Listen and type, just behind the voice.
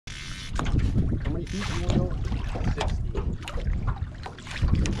many feet you want to go? 60.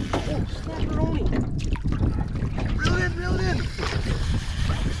 Oh, snapperoni! Reel it in, reel it in!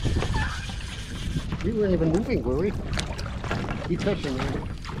 We weren't even moving, were we? Keep fishing, man.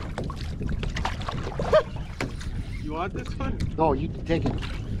 You want this one? No, you take it.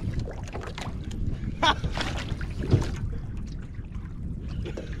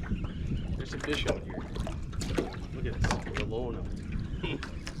 There's a fish out here. Look at this, we're alone up.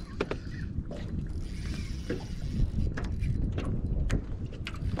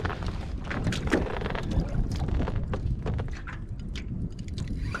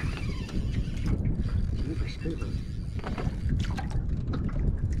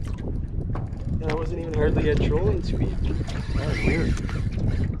 Yeah, I wasn't even hardly at trolling speed. That was weird.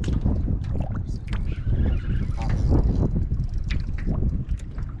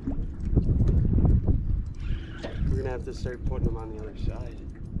 We're gonna have to start putting them on the other side.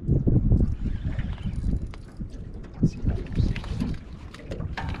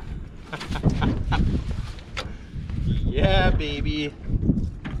 Yeah, baby. In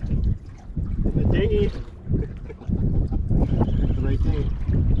the dinghy. The right thing.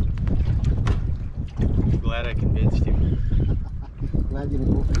 I'm glad I convinced you. Glad you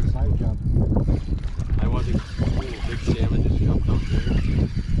didn't go for the side job. I wasn't. Oh, big salmon just jumped up there.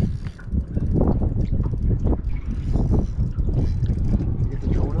 You get the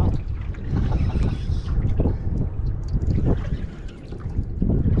drone up?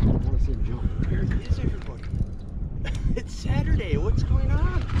 I want to see him jump. Where is everybody? It's Saturday. What's going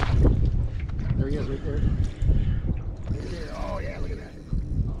on? There he is, right there. Right there. Oh yeah, look at that.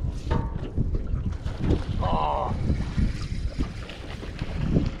 Oh!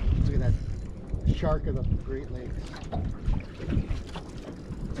 Look at that shark of the Great Lakes.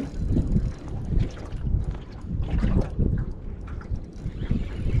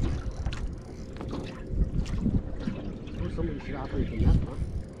 Oh, somebody should operate the net, huh?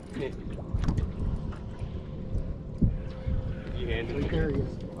 You handed Right it. there he is.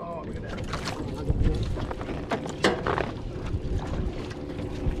 Oh, look at that.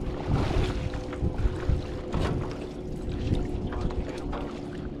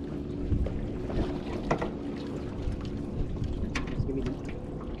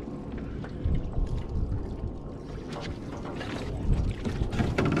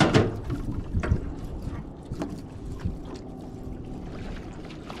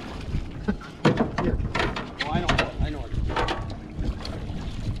 Here. Oh, I know what.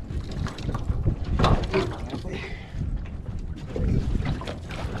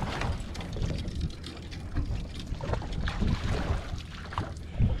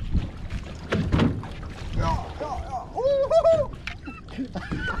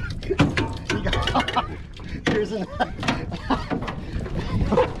 Here's an.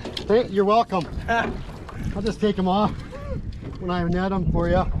 Hey, you're welcome. I'll just take them off when I net them for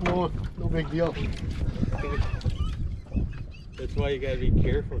you. No big deal. That's why you gotta be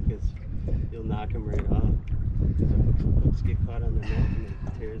careful, because you'll knock them right off. Let's get caught on the net and it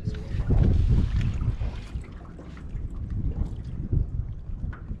tears right off.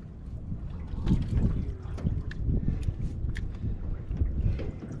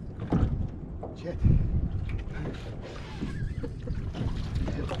 Shit.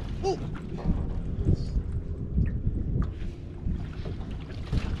 Oh!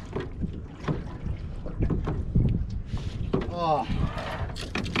 Oh,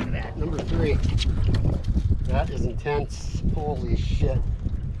 look at that, number 3. That is intense. Holy shit.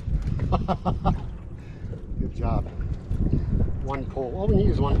 Good job. One pole. All we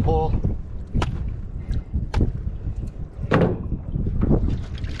need is one pole.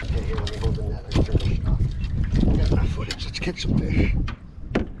 Okay, here, let me hold the net and turn this off. We got enough footage. Let's catch some fish.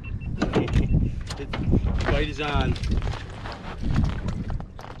 The fight is on.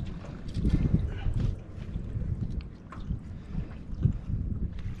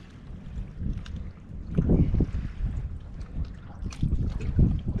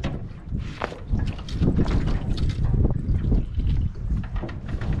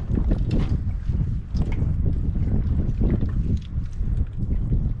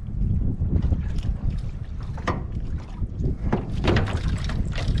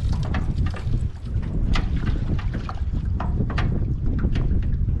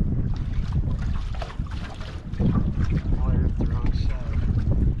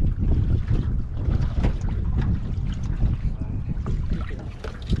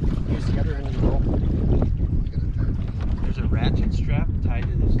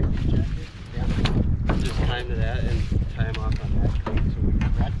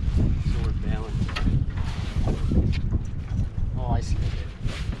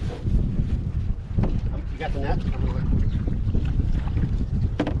 got the net?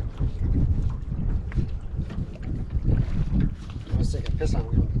 I was taking a piss on it.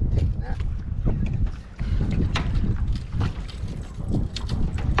 We don't need to take the net.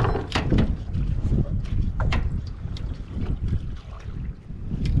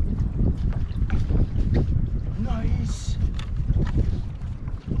 Nice.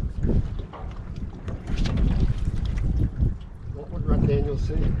 What would Red Daniel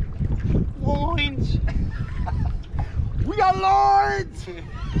say? Loins. We got loins.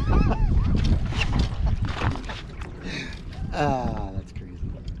 Ah, that's crazy.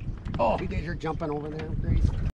 Oh, he did your jumping over there, Grace.